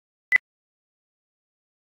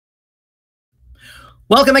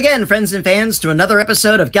Welcome again, friends and fans, to another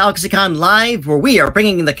episode of GalaxyCon Live, where we are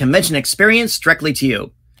bringing the convention experience directly to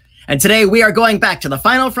you. And today we are going back to the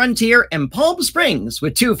final frontier in Palm Springs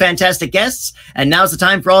with two fantastic guests, and now's the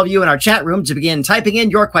time for all of you in our chat room to begin typing in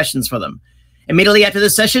your questions for them. Immediately after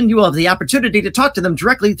this session, you will have the opportunity to talk to them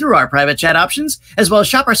directly through our private chat options, as well as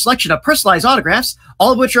shop our selection of personalized autographs,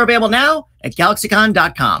 all of which are available now at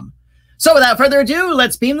GalaxyCon.com. So without further ado,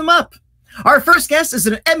 let's beam them up. Our first guest is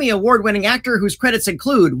an Emmy Award-winning actor whose credits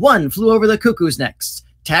include One Flew Over the Cuckoo's Nest,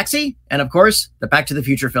 Taxi, and of course, the Back to the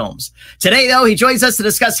Future films. Today, though, he joins us to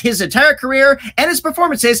discuss his entire career and his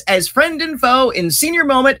performances as friend and foe in Senior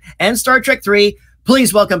Moment and Star Trek III.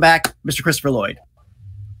 Please welcome back Mr. Christopher Lloyd.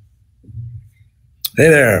 Hey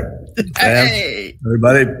there. Hey.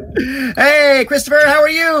 Everybody. Hey, Christopher, how are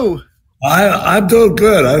you? I'm doing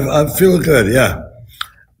good. I'm feeling good, yeah.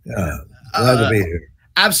 Yeah, glad to be here.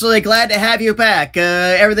 Absolutely glad to have you back.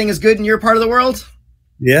 Everything is good in your part of the world?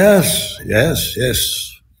 Yes. Yeah,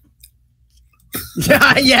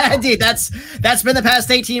 indeed. That's been the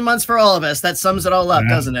past 18 months for all of us. That sums it all up,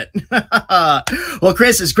 doesn't it? Well,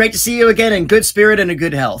 Chris, it's great to see you again in good spirit and in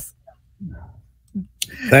good health.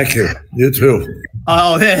 Thank you. You too.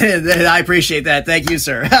 Oh, I appreciate that. Thank you,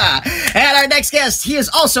 sir. And our next guest, he is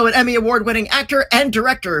also an Emmy Award-winning actor and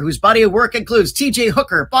director whose body of work includes T.J.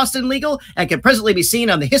 Hooker, Boston Legal, and can presently be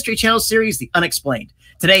seen on the History Channel series The Unexplained.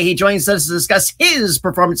 Today, he joins us to discuss his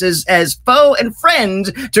performances as foe and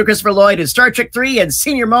friend to Christopher Lloyd in Star Trek III and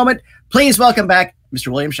Senior Moment. Please welcome back Mr.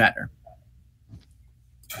 William Shatner.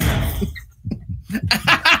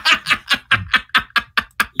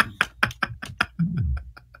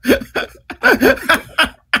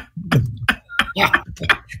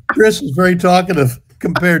 Chris is very talkative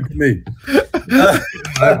compared to me.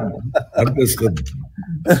 I'm just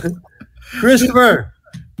Christopher.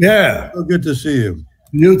 Yeah. So good to see you.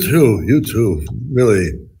 You too.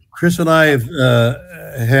 Really. Chris and I have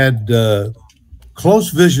had close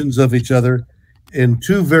visions of each other in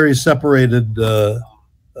two very separated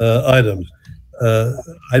items.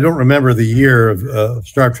 I don't remember the year of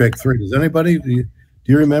Star Trek III. Does anybody? Do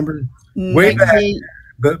you remember? Way back,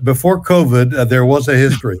 before COVID, there was a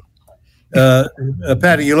history.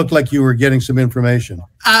 Patty, you look like you were getting some information.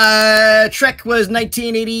 Trek was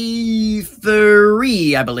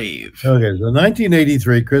 1983, I believe. Okay, so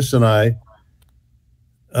 1983, Chris and I,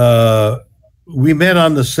 we met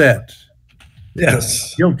on the set.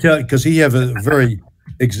 Yes. He'll tell, because he has a very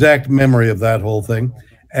exact memory of that whole thing.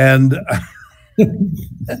 And, and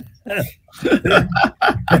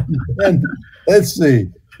let's see,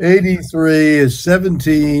 83 is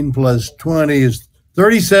 17 plus 20 is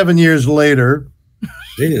 37 years later.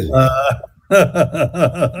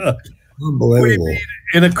 Unbelievable.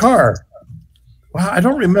 In a car. Wow, I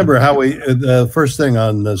don't remember how we, the first thing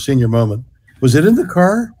on Senior Moment. Was it in the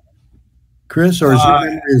car, Chris? Or is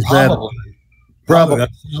probably. Probably. That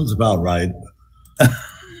sounds about right.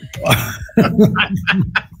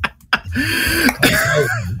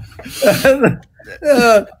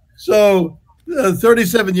 So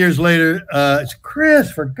 37 years later, it's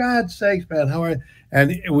Chris, for God's sakes, man, how are you?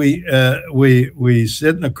 And we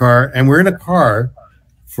sit in a car, and we're in a car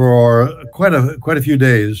for quite a few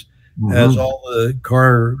days as all the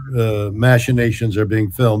car machinations are being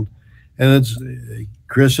filmed, and it's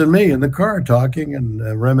Chris and me in the car talking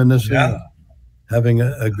and reminiscing, having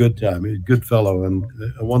a good time. He's a good fellow and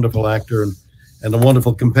a wonderful actor and a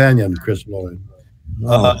wonderful companion, Chris Lloyd.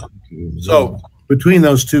 So between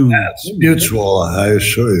those two, that's mutual, I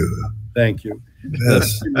assure you. Thank you.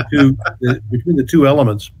 Yes. Between the two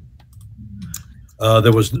elements,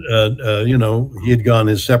 there was, he had gone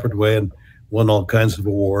his separate way and won all kinds of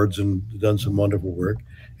awards and done some wonderful work,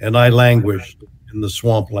 and I languished in the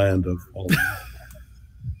swampland of all that.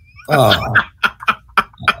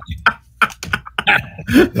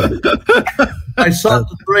 I sought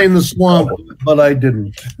to drain the swamp, but I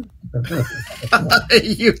didn't.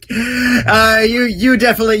 You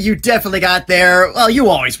definitely got there. Well, you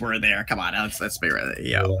always were there. Come on, let's be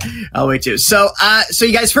ready. I'll wait too. So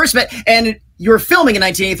you guys first met, and you were filming in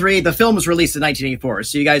 1983. The film was released in 1984.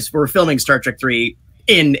 So you guys were filming Star Trek III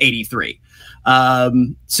in '83.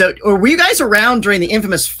 So were you guys around during the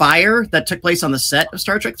infamous fire that took place on the set of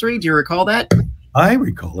Star Trek III? Do you recall that? I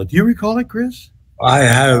recall it. Do you recall it, Chris? I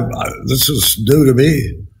have. This is new to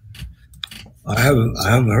me. I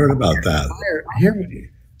haven't heard about that.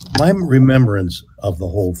 My remembrance of the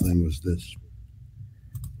whole thing was this.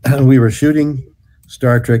 We were shooting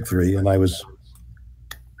Star Trek III, and I was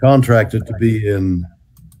contracted to be in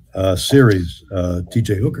a series,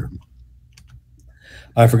 T.J. Hooker.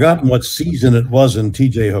 I've forgotten what season it was in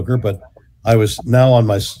T.J. Hooker, but I was now on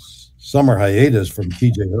my summer hiatus from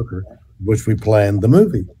T.J. Hooker, which we planned the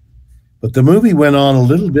movie. But the movie went on a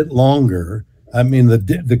little bit longer. I mean,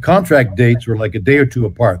 the contract dates were like a day or two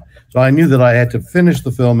apart. So I knew that I had to finish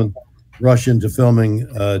the film and rush into filming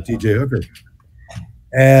T.J. Hooker.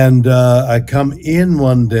 And I come in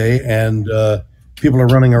one day, and people are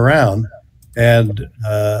running around, and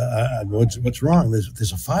what's wrong?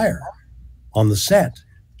 There's a fire on the set.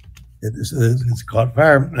 It's caught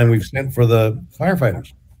fire, and we've sent for the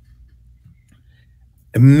firefighters.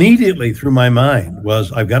 Immediately through my mind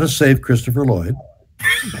was, I've got to save Christopher Lloyd.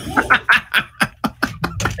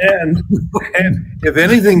 and if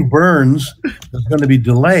anything burns, there's going to be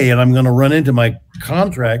delay, and I'm going to run into my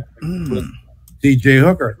contract with T.J.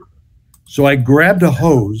 Hooker. So I grabbed a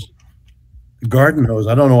hose, a garden hose.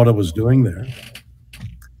 I don't know what I was doing there.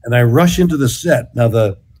 And I rush into the set. Now,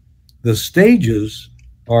 the stages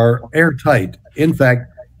are airtight. In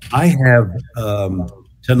fact, I have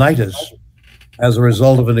tinnitus as a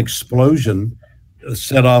result of an explosion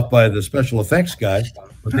set off by the special effects guy,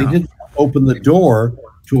 but they didn't open the door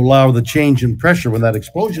to allow the change in pressure when that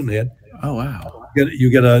explosion hit. Oh, wow. You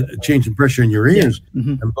get a change in pressure in your ears. Yeah.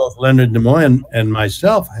 Mm-hmm. And both Leonard Nimoy and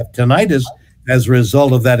myself have tinnitus as a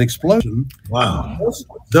result of that explosion. Wow.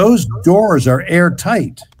 Those doors are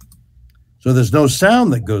airtight, so there's no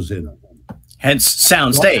sound that goes in. Hence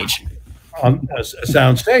sound stage. On a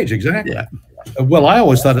sound stage, exactly. Yeah. Well, I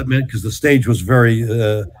always thought it meant because the stage was very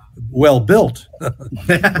well built.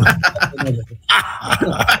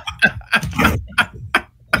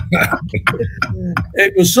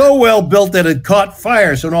 It was so well built that it caught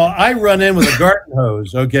fire. So now I run in with a garden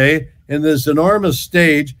hose, okay, in this enormous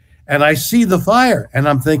stage, and I see the fire, and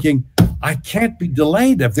I'm thinking, I can't be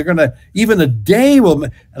delayed. If they're going to, even a day will,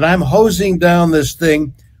 and I'm hosing down this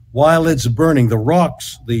thing while it's burning. The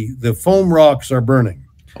rocks, the foam rocks are burning.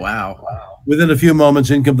 Wow. Within a few moments,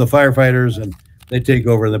 in come the firefighters, and they take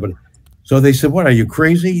over. So they said, "What, are you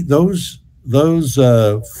crazy? Those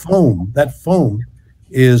foam, that foam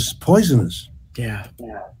is poisonous. Yeah.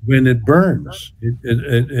 When it burns,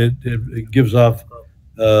 it gives off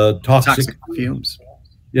toxic fumes."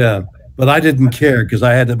 Yeah, but I didn't care because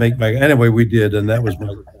I had to make anyway. We did, and that was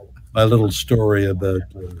my little story about.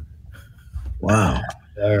 Wow.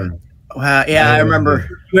 Wow. Yeah, I remember.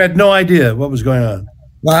 You had no idea what was going on.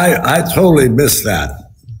 I totally missed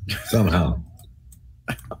that somehow.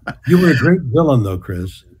 You were a great villain, though,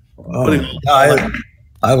 Chris. Oh,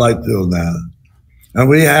 I like doing that. And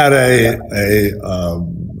we had a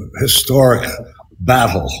historic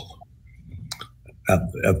battle at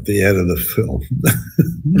the end of the film.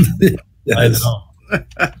 Yes. I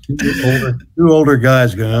know. Two older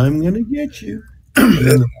guys going, "I'm going to get you,"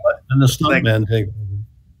 and the stuntman take.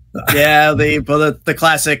 Yeah, the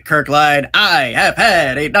classic Kirk line, "I have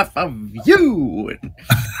had enough of you."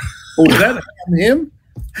 Oh, was that him?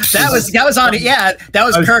 That was on it. Yeah, that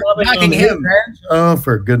was Kirk knocking him. Oh,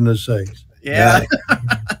 for goodness sakes! Yeah,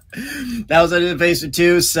 that was an invasion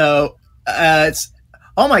too. So it's,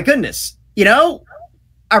 oh my goodness. You know,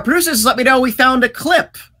 our producers let me know we found a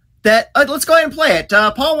clip that let's go ahead and play it.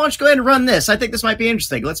 Paul, why don't you go ahead and run this? I think this might be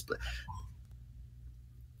interesting. Let's.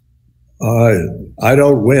 I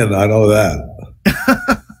don't win. I know that.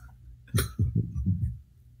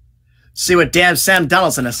 See what damn Sam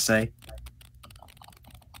Donaldson has to say.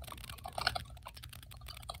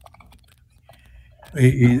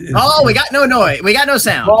 We got no noise. We got no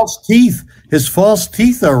sound. False teeth. His false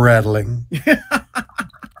teeth are rattling.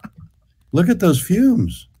 Look at those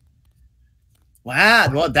fumes. Wow.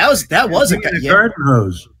 Well, that was a garden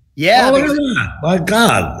hose. Yeah. My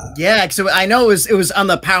God. Yeah. So I know it was on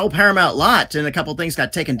the Paramount lot, and a couple things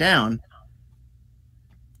got taken down.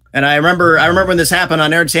 And I remember when this happened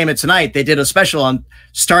on Entertainment Tonight, they did a special on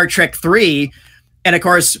Star Trek 3, and of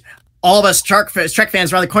course, all of us Trek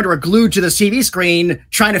fans around the corner were glued to the TV screen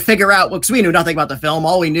trying to figure out, because we knew nothing about the film.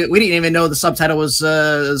 We didn't even know the subtitle was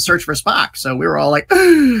Search for Spock. So we were all like,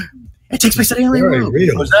 it takes place in Alien World.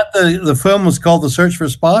 Was that the film was called The Search for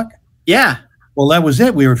Spock? Yeah. Well, that was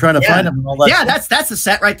it. We were trying to find him. And all that. Yeah, that's the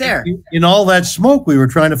set right there. In all that smoke, we were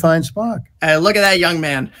trying to find Spock. Look at that young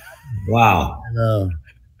man. Wow.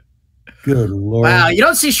 Good Lord. Wow, you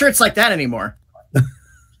don't see shirts like that anymore.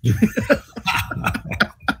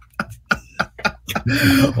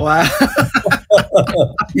 Wow.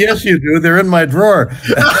 Yes, you do. They're in my drawer.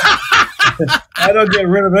 I don't get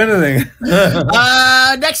rid of anything.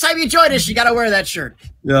 Next time you join us, you got to wear that shirt.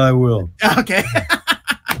 Yeah, I will. Okay.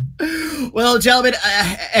 Well, gentlemen,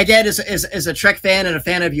 again, as a Trek fan and a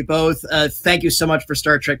fan of you both, thank you so much for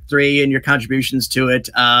Star Trek 3 and your contributions to it.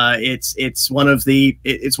 It's one of the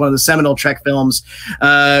seminal Trek films.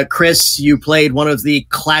 Chris, you played one of the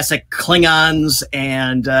classic Klingons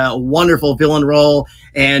and a wonderful villain role,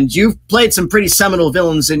 and you've played some pretty seminal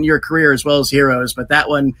villains in your career as well as heroes, but that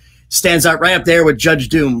one stands out right up there with Judge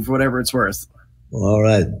Doom for whatever it's worth. All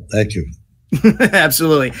right, thank you.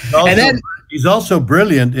 Absolutely. And then he's also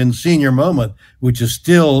brilliant in Senior Moment, which is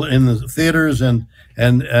still in the theaters and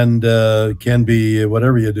can be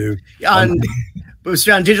whatever you do on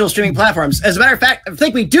digital streaming platforms. As a matter of fact, I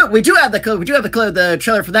think we do have the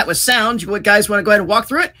trailer for that with sound. You guys want to go ahead and walk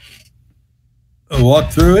through it?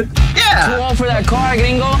 Walk through it? Yeah. Too old for that car,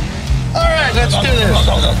 gringo. All right, let's do this.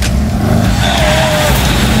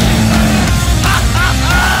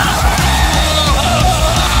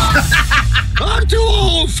 I'm too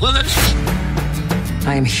old for this.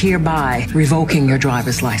 I am hereby revoking your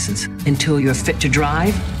driver's license until you're fit to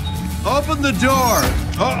drive. Open the door.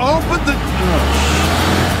 Open the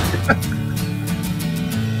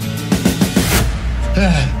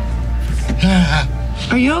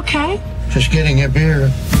Are you okay? Just getting a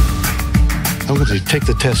beer. I'm going to take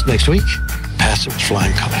the test next week. Pass it with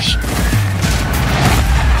flying colors.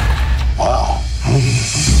 Wow.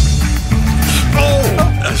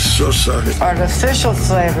 Oh, I'm so sorry. Artificial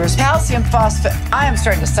flavors, calcium phosphate. I am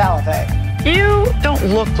starting to salivate. You don't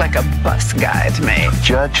look like a bus guy to me.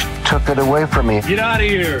 Judge took it away from me. Get out of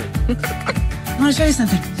here. I want to show you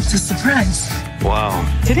something. It's a surprise. Wow.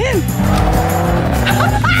 Get in.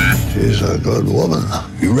 She's a good woman.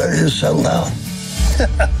 You ready to settle down?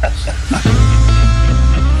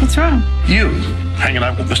 What's wrong? You hanging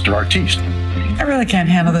out with Mr. Artiste. I really can't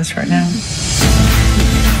handle this right now.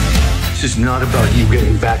 This is not about you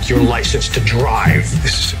getting back your license to drive.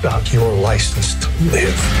 This is about your license to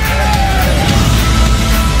live.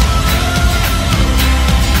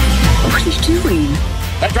 What are you doing?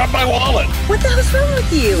 I dropped my wallet. What the hell's wrong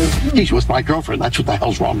with you? He's with my girlfriend. That's what the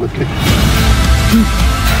hell's wrong with me. I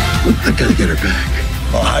gotta get her back.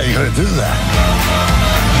 Well, how are you gonna do that?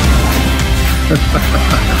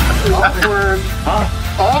 Awkward. Huh?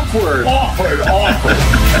 Awkward. Awkward.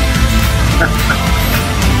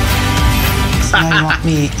 So now you want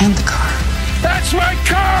me and the car. That's my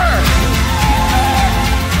car.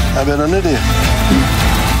 I've been an idiot.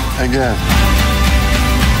 Again.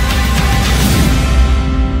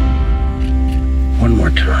 One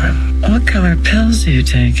more time. What color pills are you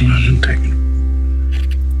taking? I'm taking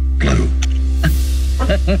blue.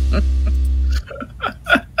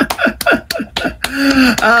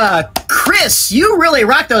 Chris, you really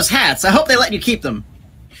rock those hats. I hope they let you keep them.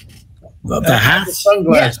 The hats?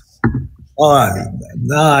 Yes. Oh,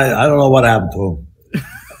 no, I don't know what happened to him.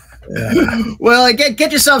 Yeah. Well,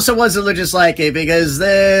 get yourself some ones that look just like it, because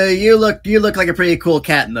you look like a pretty cool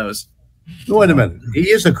cat in those. Wait a minute. He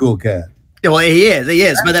is a cool cat. Yeah, well, he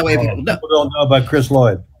is, but that way people know. People don't know about Chris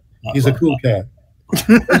Lloyd. He's a cool cat.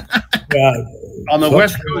 Yeah. On the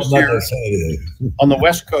West Coast here, on the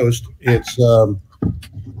West Coast, it's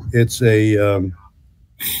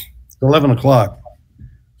 11 o'clock.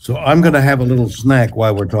 So I'm going to have a little snack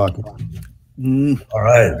while we're talking. All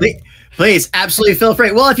right. Please, absolutely feel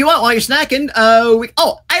free. Well, if you want, while you're snacking,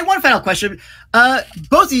 I have one final question.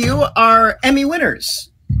 Both of you are Emmy winners.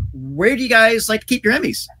 Where do you guys like to keep your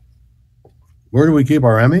Emmys? Where do we keep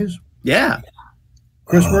our Emmys? Yeah.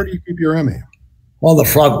 Chris, where do you keep your Emmy? On the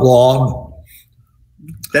front lawn.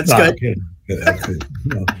 That's good.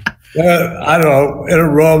 I don't know. In a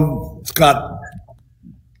room, it's got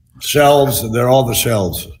shelves, and they're all the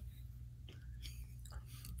shelves.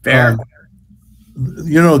 Fair.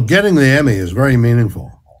 Getting the Emmy is very meaningful.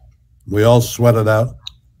 We all sweat it out.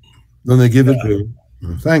 Then they give it to you.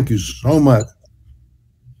 Thank you so much.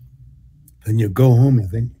 Then you go home and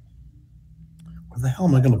think, where the hell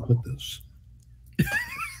am I going to put this?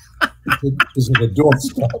 Is it a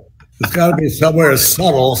doorstep? It's got to be somewhere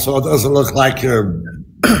subtle so it doesn't look like you're...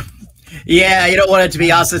 Yeah, you don't want it to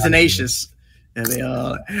be ostentatious. And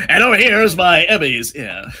over here's my Emmys.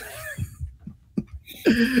 Yeah.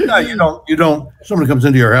 No, you don't. Somebody comes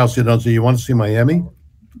into your house, you don't say, you want to see my Emmy?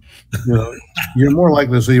 You're more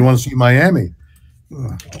likely to say, you want to see Miami.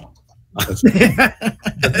 That's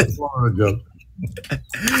a Florida joke.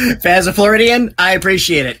 As a Floridian, I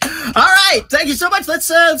appreciate it. All right, thank you so much. Let's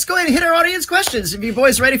go ahead and hit our audience questions. If you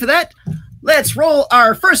boys ready for that, let's roll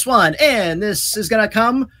our first one. And this is going to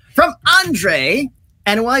come from Andre.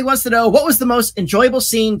 And he wants to know, what was the most enjoyable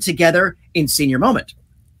scene together in Senior Moment?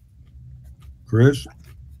 Chris?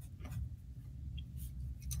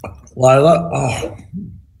 Well,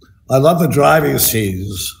 I love the driving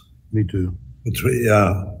scenes Me too.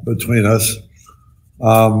 Between us.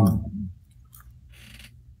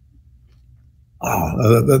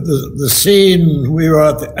 The scene, we were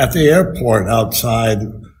at the airport outside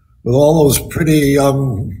with all those pretty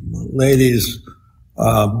young ladies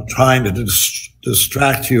trying to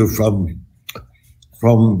distract you from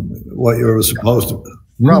what you were supposed to.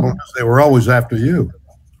 Problem is they were always after you.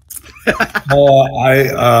 I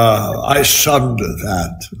shunned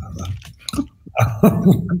that.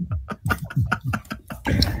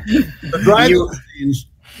 The driving scenes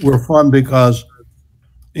were fun because,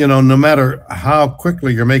 you know, no matter how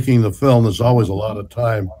quickly you're making the film, there's always a lot of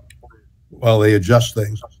time while they adjust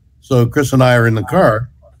things. So Chris and I are in the car.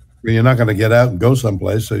 You're not going to get out and go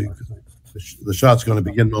someplace, so the shot's going to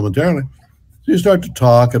begin momentarily. So you start to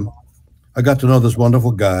talk, and I got to know this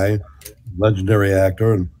wonderful guy, legendary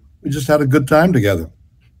actor, and we just had a good time together.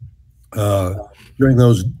 During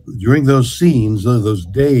those scenes, those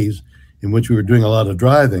days in which we were doing a lot of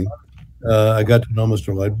driving, I got to know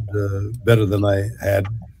Mr. Lloyd better than I had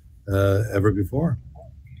ever before.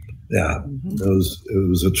 Yeah, it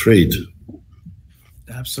was a treat.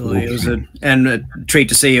 Absolutely, it was a treat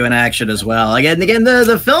to see you in action as well. Again,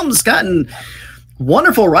 the film's gotten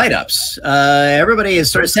wonderful write-ups. Everybody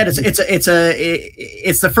has sort of said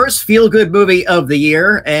it's the first feel-good movie of the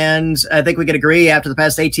year, and I think we can agree after the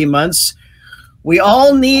past 18 months, we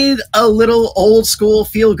all need a little old-school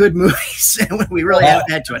feel-good movies, and we really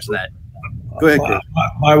haven't had too much of that. Go ahead, Chris.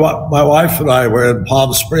 My wife and I were in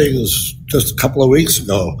Palm Springs just a couple of weeks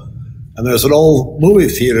ago, and there's an old movie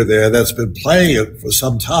theater there that's been playing it for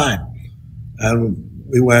some time, and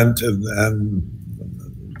we went and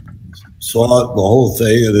saw the whole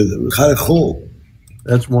thing, and it was kind of cool.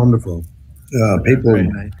 That's wonderful. Yeah, people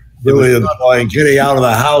really enjoying getting out of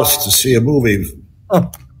the house to see a movie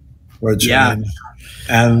for a change,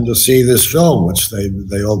 and to see this film, which they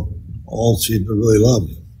all seem to really love.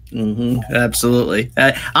 Absolutely.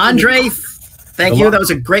 Andre, thank you. That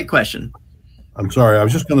was a great question. I'm sorry. I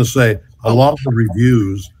was just going to say a lot of the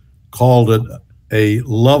reviews called it a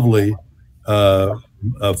lovely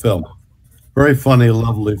film. Very funny,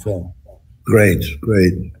 lovely film. Great.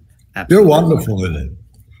 Absolutely. You're wonderful in it.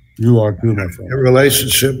 You are too, my friend. Your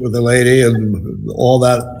relationship with the lady and all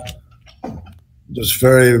that, just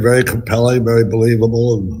very, very compelling, very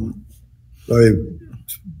believable, and very...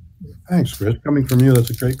 Thanks, Chris. Coming from you, that's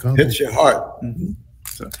a great compliment. Hits your heart.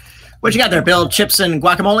 So, what you got there, Bill? Chips and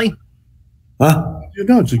guacamole? Huh? You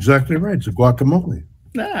know, it's exactly right. It's a guacamole.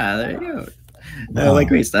 There you go. Like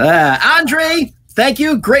great stuff. Andre, thank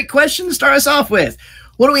you. Great question to start us off with.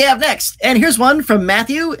 What do we have next? And here's one from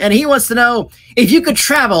Matthew, and he wants to know, if you could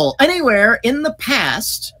travel anywhere in the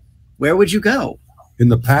past, where would you go? In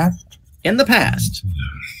the past? In the past.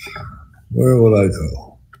 Where would I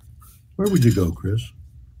go? Where would you go, Chris?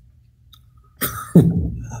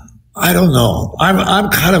 I don't know.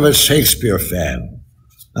 I'm kind of a Shakespeare fan.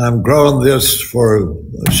 I'm growing this for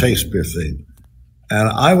a Shakespeare thing. And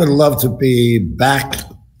I would love to be back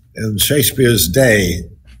in Shakespeare's day,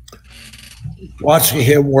 watching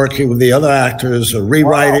him working with the other actors, or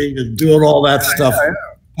rewriting and doing all that stuff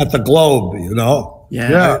at the Globe, you know? Yeah.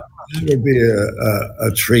 That would be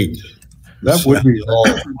a treat. That would be a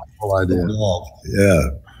wonderful idea.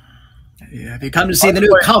 Yeah. Have you come to see the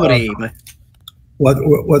new comedy?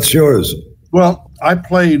 What's yours? Well, I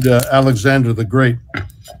played Alexander the Great.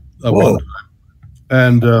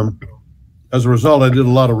 And as a result, I did a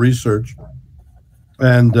lot of research.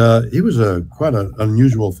 And he was quite an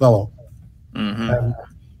unusual fellow. And,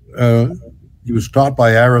 he was taught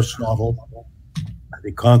by Aristotle. And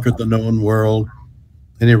he conquered the known world.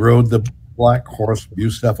 And he rode the black horse,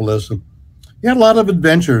 Bucephalus. And he had a lot of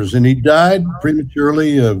adventures. And he died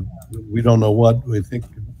prematurely. We don't know what. We think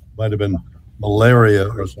it might have been malaria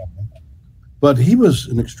or something. But he was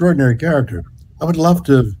an extraordinary character. I would love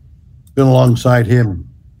to have been alongside him.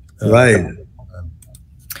 Right.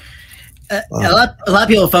 A lot of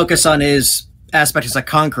people focus on his aspect as a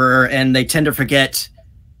conqueror, and they tend to forget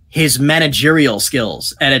his managerial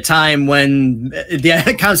skills at a time when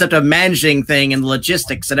the concept of managing thing and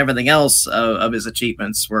logistics and everything else of his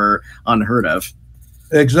achievements were unheard of.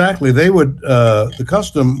 Exactly. They would. The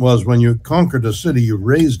custom was when you conquered a city, you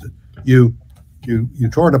razed it. You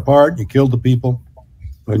tore it apart. You killed the people.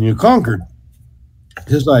 When you conquered,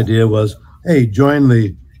 his idea was, hey, join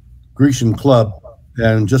the Grecian club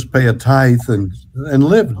and just pay a tithe and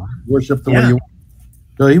live, worship the way you want.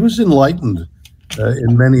 So he was enlightened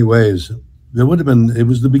in many ways. There would have been. It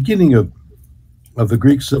was the beginning of the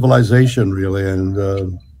Greek civilization, really, and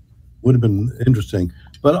would have been interesting.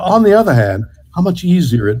 But on the other hand, how much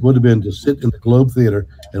easier it would have been to sit in the Globe Theater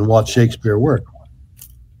and watch Shakespeare work.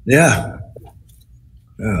 Yeah.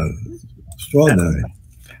 Yeah. Extraordinary.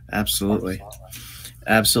 Absolutely.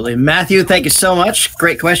 Absolutely. Matthew, thank you so much.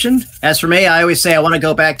 Great question. As for me, I always say I want to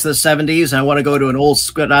go back to the 70s. And I want to go to an old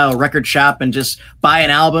style record shop and just buy an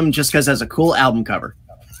album just because it has a cool album cover.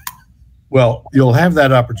 Well, you'll have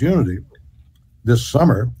that opportunity this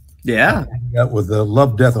summer. Yeah. With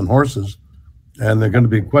Love, Death, and Horses. And there are going to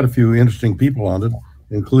be quite a few interesting people on it,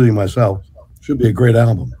 including myself. Should be a great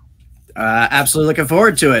album. Absolutely looking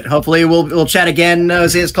forward to it. Hopefully we'll chat again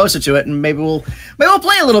as it gets closer to it, and maybe we'll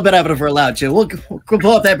play a little bit of it if we're allowed to. We'll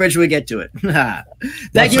pull up that bridge when we get to it.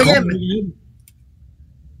 Thank you again.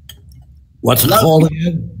 What's it called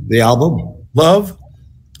again? The album? Love,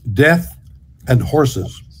 Death, and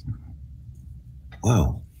Horses.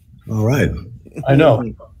 Wow. All right. I know.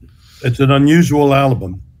 It's an unusual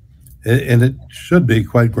album, and it should be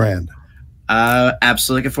quite grand.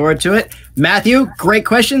 Absolutely looking forward to it. Matthew, great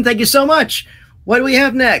question. Thank you so much. What do we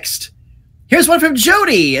have next? Here's one from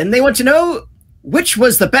Jody, and they want to know, which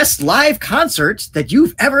was the best live concert that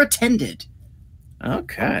you've ever attended?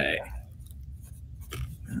 Okay.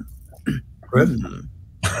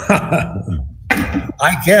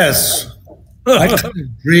 I guess I kind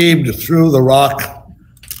of dreamed through the rock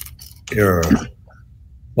era,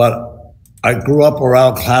 but I grew up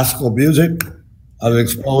around classical music. I was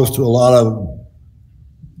exposed to a lot of,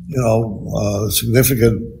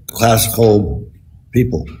 significant classical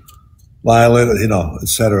people, violin,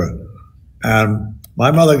 etc. And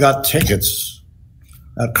my mother got tickets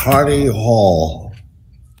at Carnegie Hall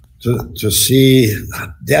to see,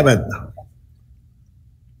 damn it,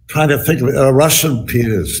 trying to think of it, a Russian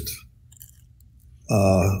pianist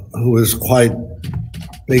who was quite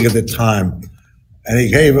big at the time. And he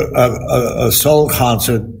gave a solo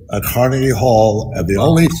concert at Carnegie Hall, and the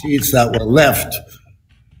only seats that were left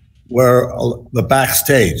were the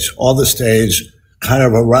backstage, on the stage, kind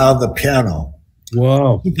of around the piano.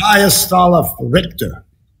 Wow. Gaius Stolov Richter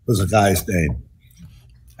was the guy's name.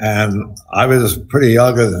 And I was pretty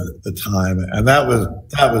young at the time, and that was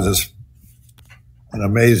just an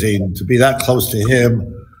amazing, to be that close to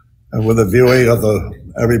him, and with a viewing of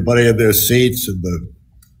everybody in their seats, and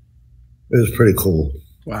it was pretty cool.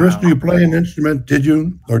 Wow. Chris, do you play an instrument? Did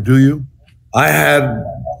you, or do you? I had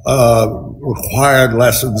required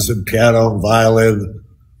lessons in piano and violin.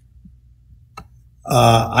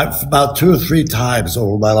 I've about 2 or 3 times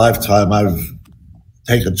over my lifetime, I've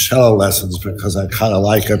taken cello lessons because I kind of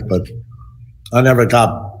like it, but I never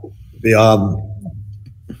got beyond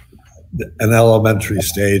an elementary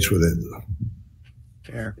stage with it.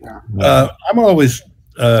 Fair. I'm always,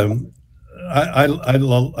 I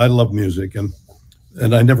love music, and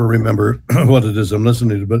I never remember what it is I'm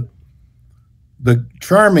listening to, but the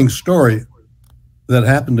charming story that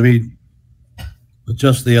happened to me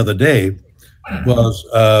just the other day was,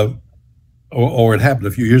 or it happened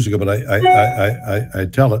a few years ago, but I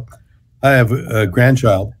tell it. I have a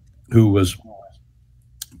grandchild who was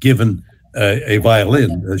given a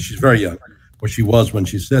violin. She's very young, or she was when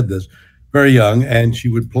she said this, very young, and she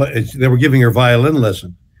would play. They were giving her violin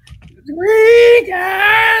lesson.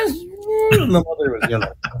 And the mother was,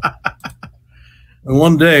 And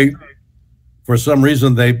one day, for some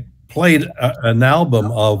reason, they played an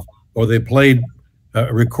album of, or they played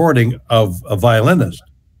a recording of a violinist.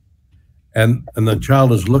 And the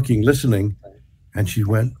child is looking, listening, and she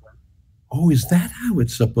went, "Oh, is that how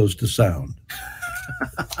it's supposed to sound?"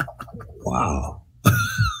 Wow.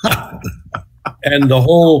 And the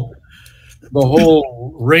whole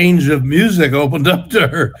range of music opened up to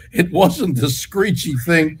her. It wasn't the screechy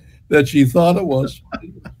thing that she thought it was.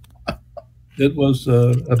 It was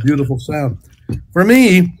a beautiful sound. For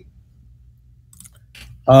me,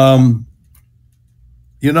 I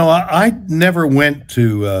never went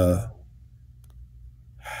to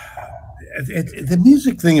the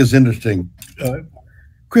music thing is interesting.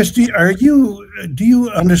 Chris, do you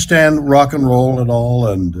understand rock and roll at all,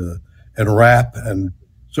 and rap and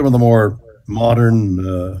some of the more modern?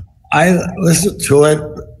 I listen to it,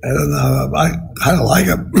 and I kind of like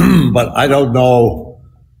it, but I don't know.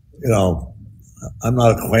 I'm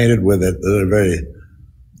not acquainted with it. They're very,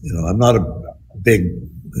 I'm not a big.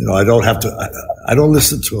 I don't have to. I don't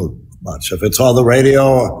listen to it much. If it's on the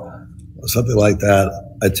radio or something like that,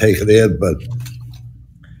 I take it in. But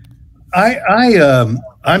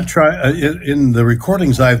I'm trying in the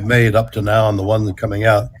recordings I've made up to now, and the one that's coming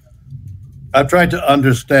out. I've tried to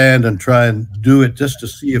understand and try and do it just to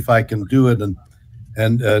see if I can do it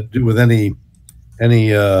and do with any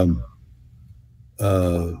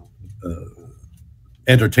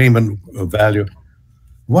entertainment value.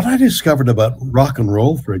 What I discovered about rock and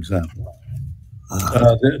roll, for example,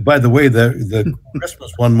 By the way, the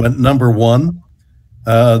Christmas one went #1.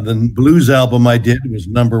 The blues album I did was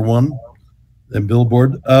 #1 in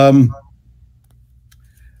Billboard.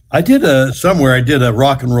 I did a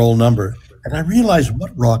rock and roll number, and I realized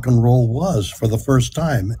what rock and roll was for the first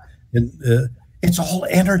time. And it's all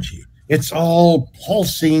energy. It's all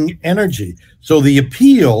pulsing energy. So the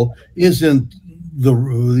appeal isn't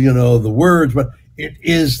the words, but it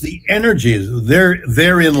is the energy.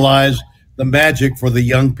 Therein lies the magic for the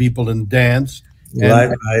young people in dance.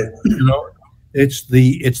 Right. It's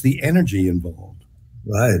the energy involved.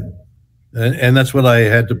 Right. And that's what I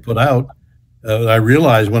had to put out. I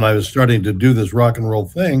realized when I was starting to do this rock and roll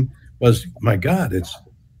thing was, my God, it's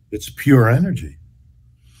pure energy.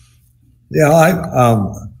 Yeah,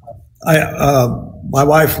 my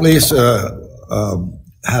wife Lisa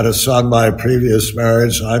had a son by a previous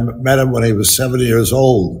marriage. I met him when he was 7 years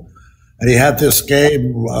old, and he had this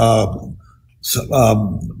game. What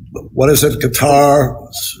is it? Guitar.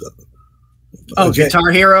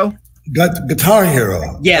 Guitar Hero. Guitar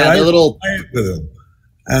Hero. Yeah, the little. With him.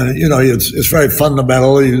 And it's very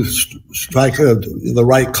fundamental. You strike the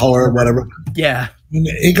right color, whatever. Yeah. And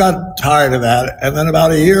he got tired of that, and then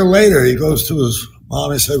about a year later, he goes to his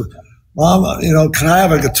mom. He said, "Mom, can I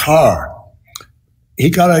have a guitar?" He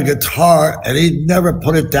got a guitar, and he never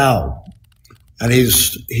put it down. And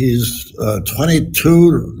he's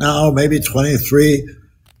 22 now, maybe 23.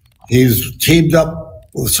 He's teamed up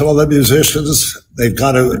with some of the musicians. They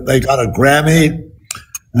got a Grammy.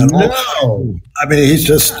 And no. I mean, he's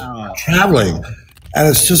just traveling, and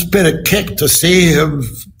it's just been a kick to see him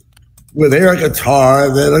with air guitar,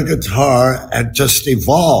 then a guitar, and just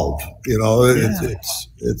evolve.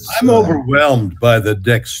 It's I'm overwhelmed by the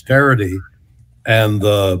dexterity and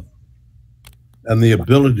the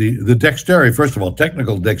ability, the dexterity. First of all,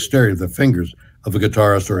 technical dexterity of the fingers of a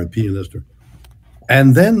guitarist or a pianist,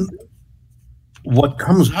 and then what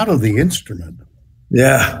comes out of the instrument.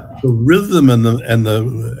 Yeah, the rhythm and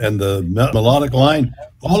the melodic line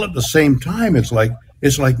all at the same time. It's like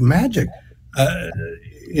magic.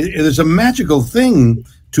 It is a magical thing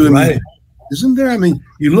to me, isn't there? I mean,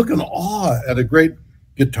 you look in awe at a great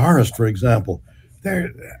guitarist, for example,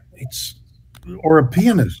 or a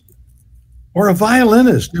pianist, or a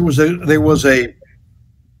violinist. There was a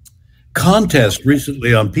contest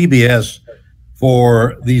recently on PBS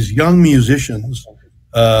for these young musicians.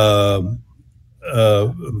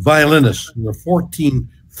 Violinists. There were 14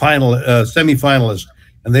 semi-finalists,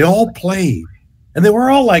 and they all played, and they were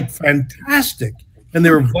all like fantastic, and they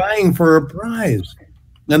were vying for a prize.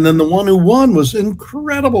 And then the one who won was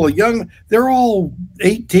incredible. They're all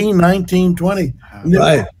 18, 19, 20. And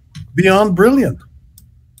they're beyond brilliant.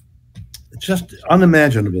 It's just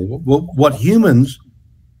unimaginable. What's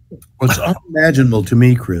unimaginable to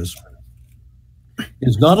me, Chris,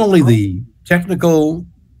 is not only the technical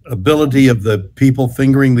ability of the people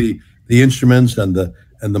fingering the instruments and the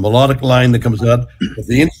melodic line that comes out, but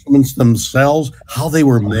the instruments themselves, how they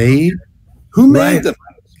were made, who made them?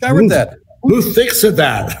 Discovered that? Who thinks of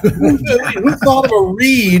that? Who thought of a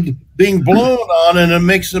reed being blown on and it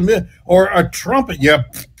makes them, or a trumpet?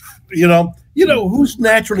 Who's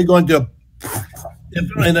naturally going to in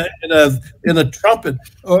a trumpet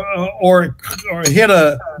or hit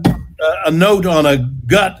a note on a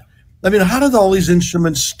gut? I mean, how did all these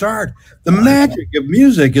instruments start? The magic of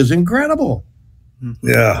music is incredible.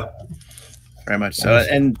 Yeah, very much so.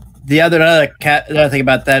 And the other thing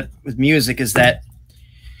about that with music is that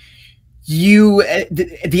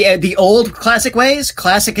the old classic ways,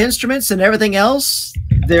 classic instruments, and everything else,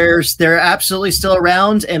 they're absolutely still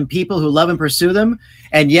around, and people who love and pursue them.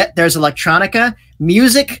 And yet, there's electronica.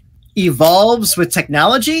 Music evolves with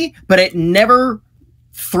technology, but it never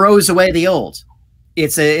throws away the old.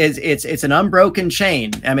 It's an unbroken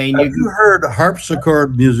chain. I mean, have you heard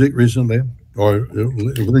harpsichord music recently, or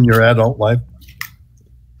within your adult life?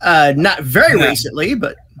 Not very recently,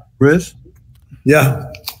 but Chris, yeah,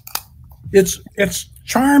 it's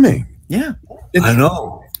charming. Yeah, I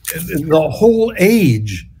know. The whole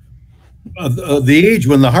age, the age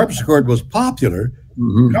when the harpsichord was popular,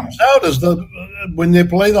 comes out as when they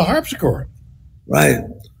play the harpsichord. Right.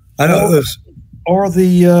 I know this. Or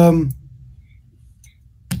the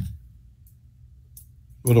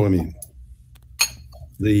what do I mean?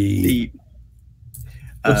 The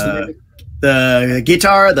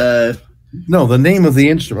guitar, the name of the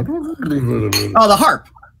instrument. Oh, the harp.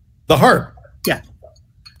 The harp. Yeah.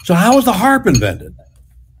 So how was the harp invented?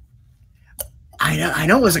 I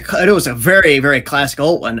know it was a very, very classic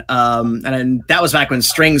old one. And that was back when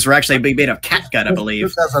strings were actually made of catgut, I believe.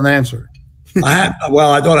 This has an answer.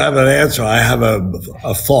 Well, I don't have an answer. I have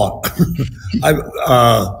a thought.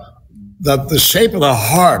 The shape of the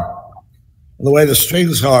harp, the way the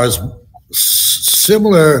strings are, is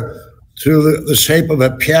similar to the shape of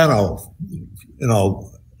a piano. You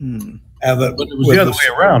know, and but it was the other way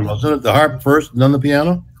around, wasn't it? The harp first, and then the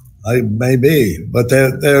piano. Maybe, but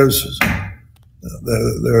they're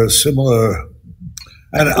similar.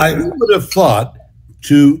 And I would have thought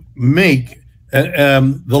to make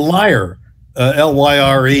the lyre,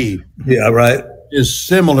 Lyre, yeah, right, is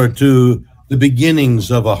similar to the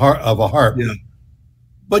beginnings of a harp. Yeah.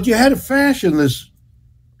 But you had to fashion this.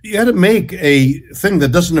 You had to make a thing that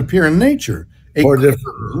doesn't appear in nature, a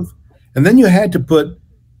curve, and then you had to put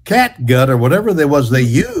catgut or whatever there was they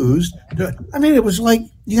used. I mean, it was like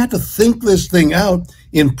you had to think this thing out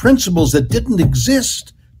in principles that didn't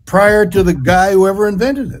exist prior to the guy who ever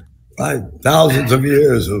invented it. Right, thousands of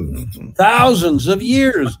years of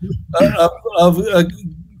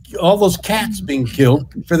all those cats being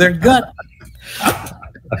killed for their gut.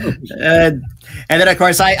 And then, of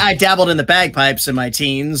course, I dabbled in the bagpipes in my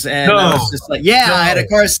teens, and I was just like, yeah. And of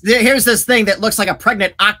course, here's this thing that looks like a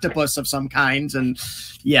pregnant octopus of some kind, and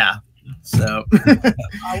yeah. So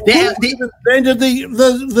they invented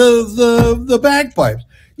the bagpipes.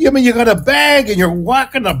 I mean, you got a bag, and you're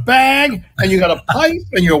whacking a bag, and you got a pipe,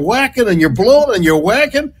 and you're whacking, and you're blowing, and you're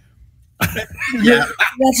whacking. Yeah,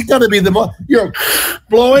 that's got to be the most. You're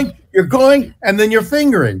blowing, you're going, and then you're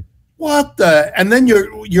fingering. What the? And then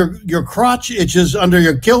your crotch itches under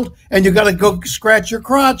your kilt, and you got to go scratch your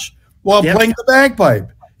crotch while playing the bagpipe.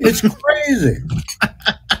 It's crazy.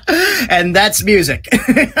 And that's music.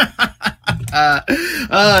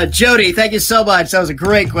 Jody, thank you so much. That was a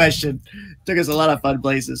great question. Took us a lot of fun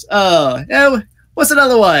places. What's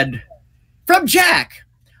another one? From Jack.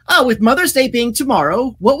 With Mother's Day being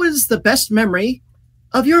tomorrow, what was the best memory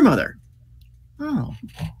of your mother? Oh,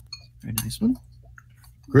 very nice one.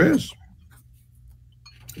 Chris.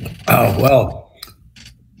 Oh, well,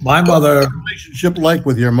 my mother. What's your relationship like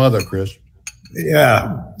with your mother, Chris?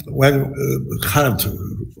 Yeah, when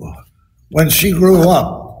she grew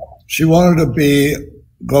up, she wanted to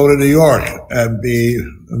go to New York and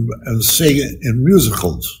sing in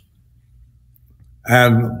musicals.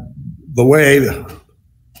 And the way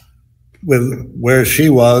with where she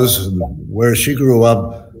was and where she grew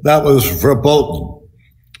up, that was verboten.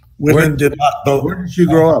 Women did not go. Where did she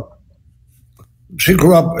grow up? She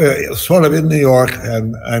grew up sort of in New York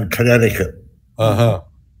and Connecticut. Uh-huh.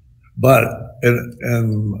 But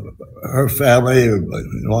in her family,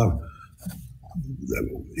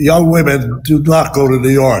 young women do not go to New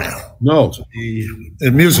York. No.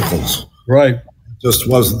 In musicals. Right. It just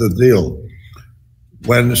wasn't the deal.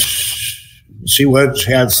 When she went,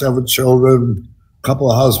 she had 7 children, a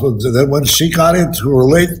couple of husbands, and then when she got into her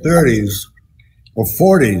late 30s or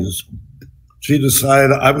 40s, she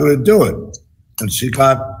decided, I'm going to do it. And she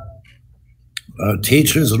got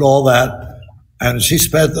teachers and all that, and she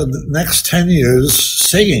spent the next 10 years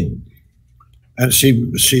singing. And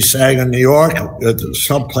she sang in New York at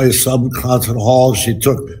some concert hall. She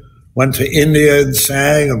went to India and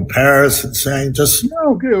sang, and Paris and sang. Just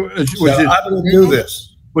I'm going to do this.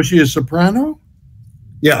 Was she a soprano?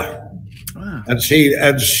 Yeah. Wow. And she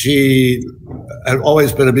had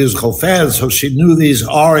always been a musical fan, so she knew these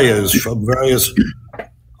arias from various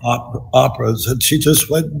operas, and she just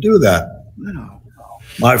went and do that. Wow.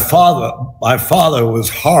 My father was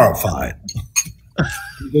horrified.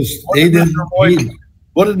 What did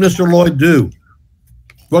Mr. Lloyd do?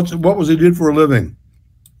 What was he did for a living?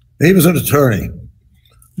 He was an attorney.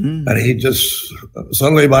 And he just,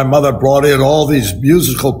 suddenly my mother brought in all these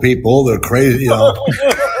musical people. They're crazy, you know.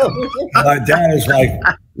 My dad is like,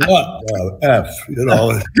 what the F, you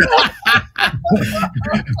know.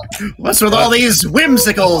 What's with all these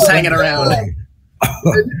whimsicals hanging around? And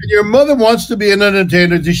your mother wants to be an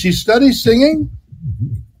entertainer. Did she study singing?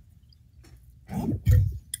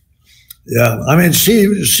 Yeah, I mean, she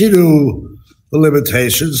knew the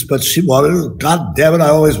limitations, but she wanted, God damn it, I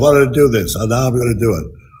always wanted to do this, and now I'm going to do it.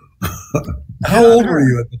 How old were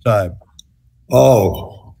you at the time?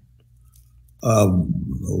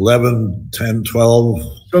 11, 10, 12.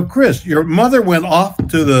 So, Chris, your mother went off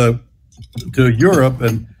to Europe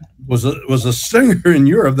and was a singer in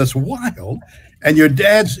Europe. That's wild. And your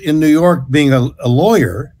dad's in New York being a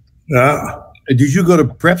lawyer. Yeah. And did you go to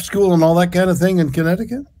prep school and all that kind of thing in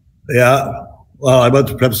Connecticut? Yeah. Well, I went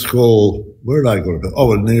to prep school. Where did I go to?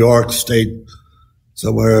 Oh, in New York State,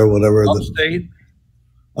 somewhere, whatever. Upstate?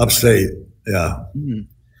 Upstate, yeah.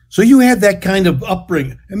 So you had that kind of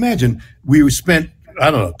upbringing. Imagine we spent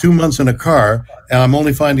I don't know, 2 months in a car, and I'm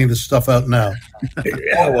only finding this stuff out now.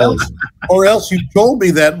 Yeah, well, Or else you told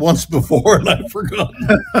me that once before and I've forgotten.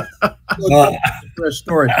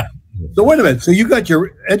 Story. So wait a minute. So you got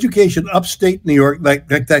your education upstate New York, like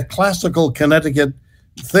that classical Connecticut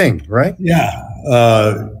thing, right?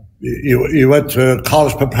 yeah. You went to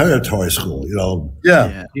college preparatory school, you know.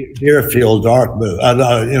 Yeah. Deerfield, Dartmouth,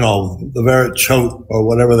 you know, the very Choate or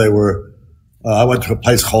whatever they were. I went to a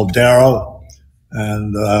place called Darrow,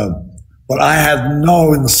 and but I had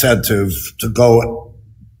no incentive to go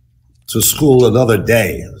to school another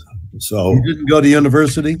day. So You didn't go to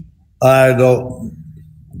university? I don't.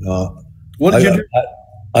 What did you do?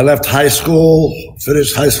 I left high school,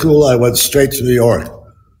 finished high school. I went straight to New York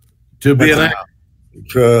To be an actor.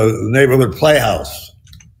 to the neighborhood playhouse.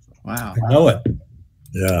 Wow. I know it.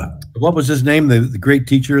 Yeah, What was his name? The great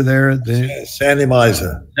teacher there? Sandy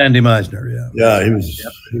Meisner. Sandy Meisner, yeah. Yeah, he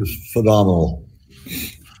was phenomenal.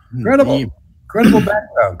 Incredible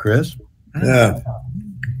background, Chris. Yeah.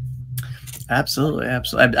 Absolutely.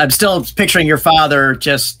 I'm still picturing your father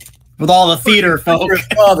just with all the theater folk. His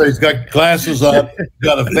father, he's got glasses on, he's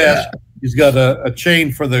got a vest, he's got a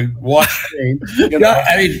chain for the watch chain. You know? Yeah,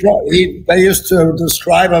 and they used to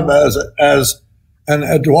describe him as an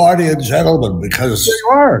Edwardian gentleman because There you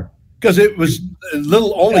are. Because it was a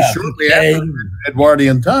little only shortly after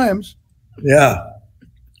Edwardian times. yeah.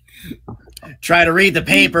 Try to read the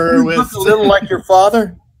paper You with look a little like your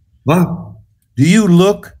father? What? Do you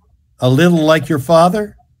look a little like your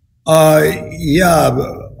father? Yeah,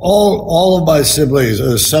 all of my siblings,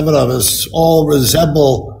 7 of us, all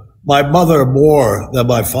resemble my mother more than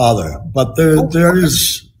my father. But there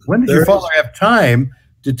is. When did your father have time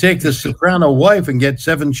to take the soprano wife and get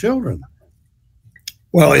 7 children?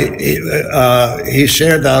 Well, he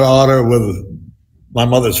shared that honor with my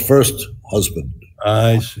mother's first husband.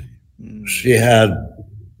 I see. She had,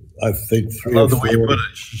 I think, 3 I love or the 4. way you put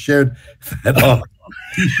it. She shared that honor.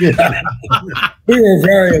 We were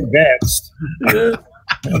very advanced.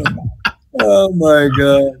 Oh my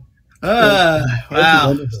God!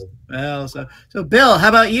 wow. Well, so Bill, how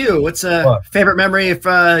about you? What's a favorite memory if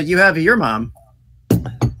you have of your mom?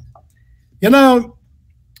 You know,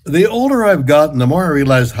 the older I've gotten, the more I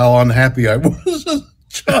realize how unhappy I was as a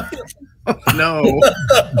child. No.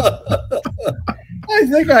 I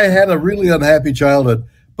think I had a really unhappy childhood,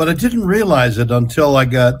 but I didn't realize it until I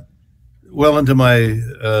got well into my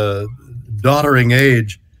doddering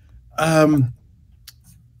age.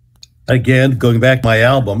 Again, going back to my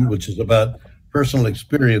album, which is about personal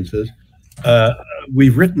experiences,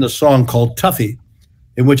 we've written a song called Tuffy,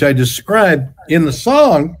 in which I describe in the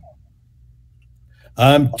song,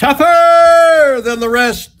 I'm tougher than the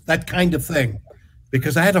rest, that kind of thing,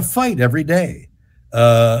 because I had to fight every day.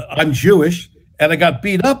 I'm Jewish, and I got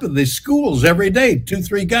beat up in these schools every day. 2,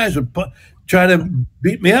 3 guys would try to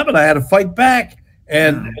beat me up, and I had to fight back,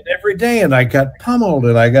 and every day, and I got pummeled,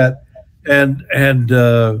 and I got and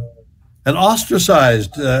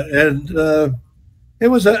ostracized, and it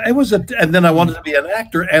was a. And then I wanted to be an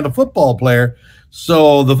actor and a football player.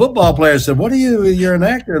 So the football player said, "What are you? You're an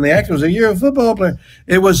actor," and the actor said, "You're a football player."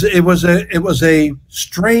 It was a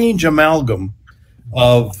strange amalgam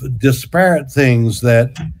of disparate things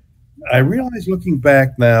that I realize, looking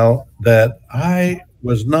back now, that I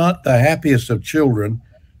was not the happiest of children,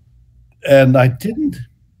 and my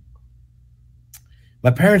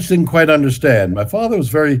parents didn't quite understand. My father was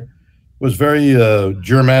very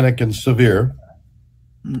Germanic and severe,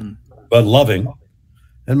 but loving,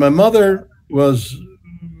 and my mother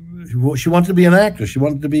she wanted to be an actress. She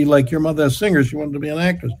wanted to be like your mother, a singer. She wanted to be an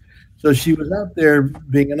actress. So she was out there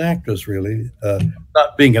being an actress, really.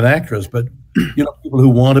 Not being an actress, but, you know, people who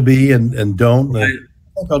want to be and don't. I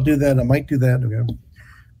think I'll do that. I might do that. Okay.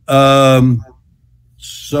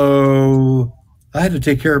 So I had to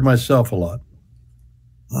take care of myself a lot.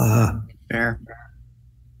 Fair.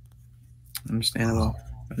 Understandable.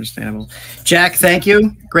 Jack, thank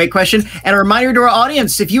you. Great question. And a reminder to our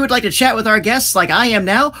audience, if you would like to chat with our guests like I am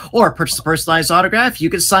now, or purchase a personalized autograph, you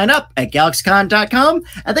can sign up at galaxycon.com.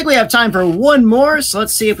 I think we have time for one more, so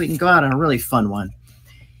let's see if we can go out on a really fun one.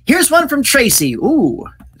 Here's one from Tracy. Ooh,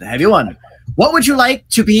 the heavy one. What would you like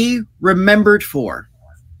to be remembered for?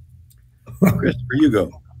 Christopher, you go.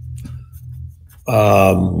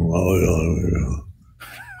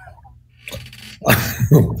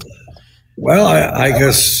 Well, I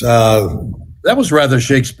guess that was rather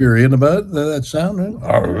Shakespearean about that sound.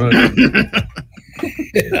 Right?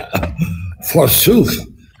 Yeah, forsooth.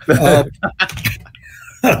 Well,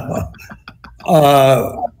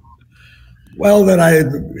 that I,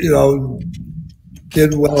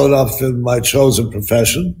 did well enough in my chosen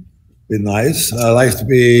profession, be nice. I like to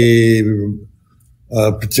be,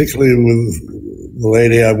 particularly with the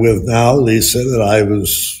lady I'm with now, Lisa, that I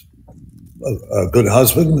was a good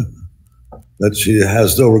husband, that she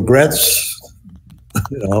has no regrets,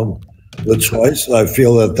 good choice. I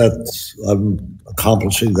feel that I'm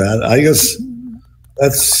accomplishing that. I guess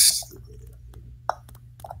that's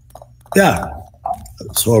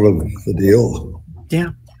sort of the deal.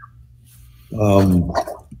 Yeah.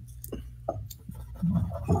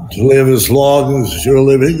 To live as long as you're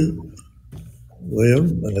living,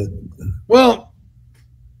 William. Well,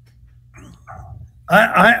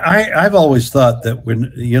 I've always thought that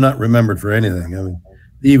when you're not remembered for anything. I mean,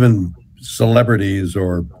 even celebrities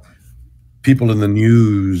or people in the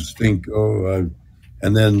news think, and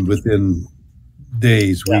then within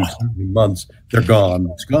days, weeks, months, they're gone.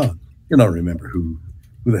 It's gone. You don't remember who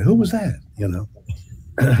was that,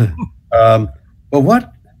 But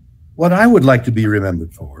what I would like to be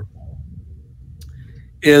remembered for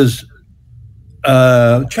is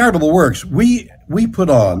charitable works. We put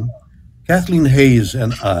on, Kathleen Hayes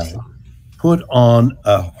and I put on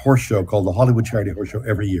a horse show called the Hollywood Charity Horse Show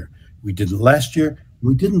every year. We didn't last year.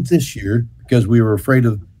 We didn't this year because we were afraid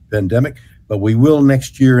of the pandemic, but we will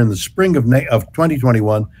next year in the spring of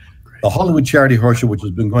 2021. The Hollywood Charity Horse Show, which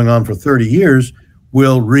has been going on for 30 years,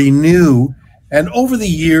 will renew. And over the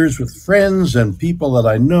years, with friends and people that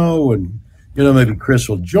I know, and maybe Chris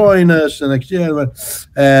will join us next year,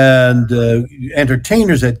 and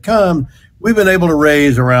entertainers that come, we've been able to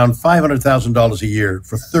raise around $500,000 a year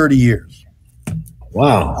for 30 years.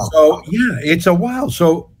 Wow! So it's a wow.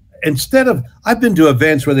 So instead of, I've been to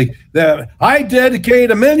events where I dedicate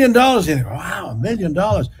 $1 million. And wow, $1 million!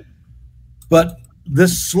 But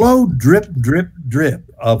this slow drip, drip, drip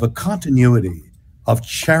of a continuity of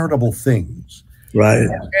charitable things, right,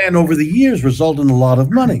 and over the years result in a lot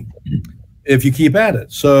of money if you keep at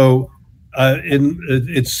it. So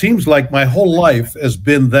it seems like my whole life has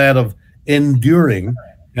been that of enduring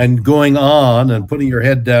and going on and putting your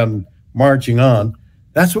head down, marching on.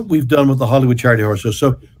 That's what we've done with the Hollywood Charity Horse Show.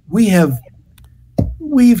 So we've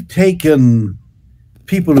taken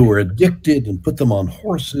people who were addicted and put them on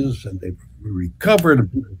horses, and they've recovered,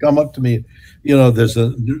 and people come up to me. There's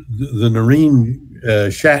the Noreen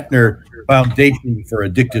Shatner Foundation for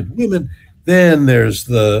Addicted Women. Then there's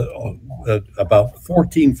the about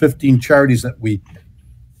 14, 15 charities that we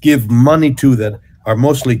give money to that are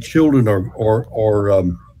mostly children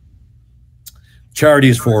or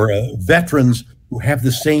charities for veterans who have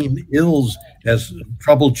the same ills as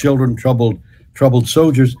troubled children, troubled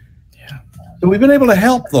soldiers. Yeah. So we've been able to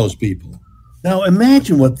help those people. Now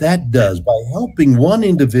imagine what that does by helping one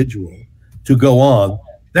individual to go on.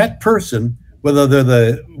 That person, whether they're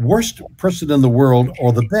the worst person in the world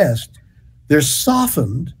or the best, they're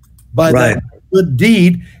softened by that good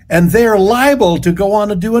deed, and they're liable to go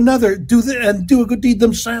on and do a good deed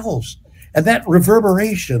themselves. And that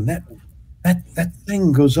reverberation, that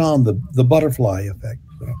thing goes on, the butterfly effect.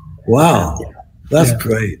 Wow, that's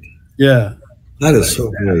great. Yeah, that is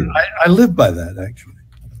so great. I live by that, actually.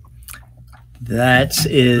 That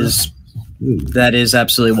is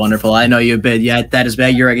absolutely wonderful. I know you've been, that is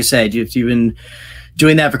bad. You're, like I said, you've been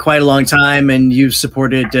doing that for quite a long time, and you've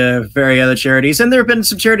supported various other charities. And there have been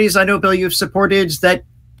some charities I know, Bill, you've supported that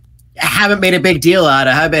haven't made a big deal out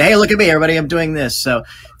of. Have been, hey, look at me, everybody, I'm doing this. So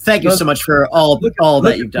thank you so much for all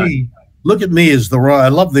that you've done. Look at me as the raw. I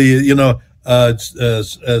love the,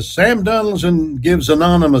 Sam Donaldson gives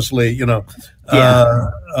anonymously,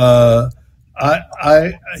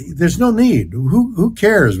 there's no need. Who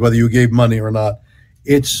cares whether you gave money or not?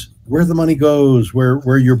 It's where the money goes,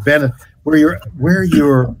 where your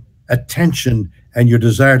attention and your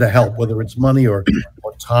desire to help, whether it's money or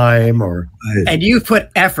time or. And you've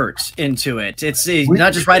put effort into it. It's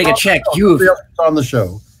not just writing a check. You've on the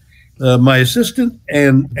show. My assistant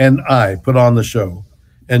and I put on the show,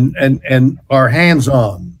 and are hands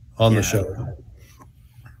on the show.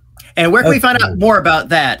 And where can we find out more about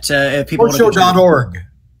that? If people Show.org.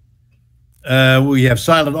 We have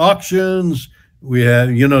silent auctions. We have,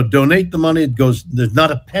 donate the money. It goes. There's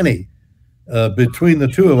not a penny between the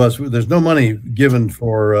two of us. There's no money given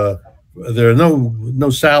for. There are no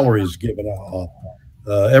salaries given out.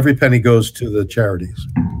 Every penny goes to the charities.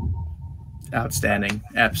 Outstanding.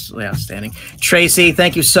 Absolutely outstanding. Tracy,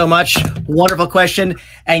 thank you so much. Wonderful question.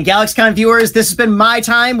 And GalaxyCon viewers, this has been my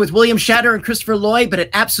time with William Shatner and Christopher Lloyd, but it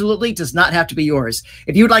absolutely does not have to be yours.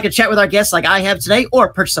 If you would like to chat with our guests like I have today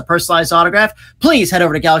or purchase a personalized autograph, please head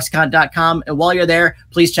over to GalaxyCon.com. And while you're there,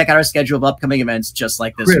 please check out our schedule of upcoming events just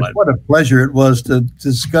like this Chris, one. What a pleasure it was to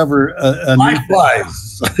discover a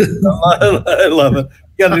Likewise. new... I love it.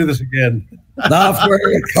 You got to do this again. Now, if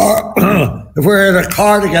we're in a car, if we're in a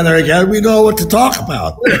car together again, we know what to talk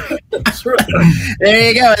about. There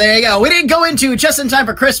you go. There you go. We didn't go into Just in Time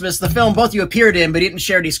for Christmas, the film both you appeared in, but didn't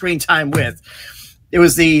share any screen time with. It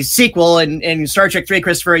was the sequel in Star Trek 3,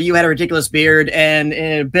 Christopher, you had a ridiculous beard,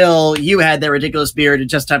 and Bill, you had that ridiculous beard in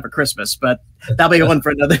Just in Time for Christmas, but that'll be one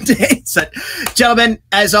for another day. So, gentlemen,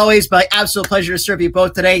 as always, my absolute pleasure to serve you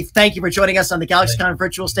both today. Thank you for joining us on the GalaxyCon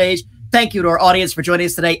virtual stage. Thank you to our audience for joining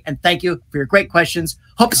us today, and thank you for your great questions.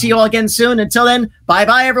 Hope to see you all again soon. Until then,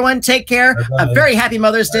 bye-bye, everyone. Take care. Bye-bye. A very happy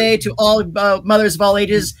Mother's Day to all mothers of all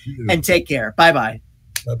ages, and take care. Bye-bye.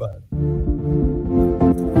 Bye-bye.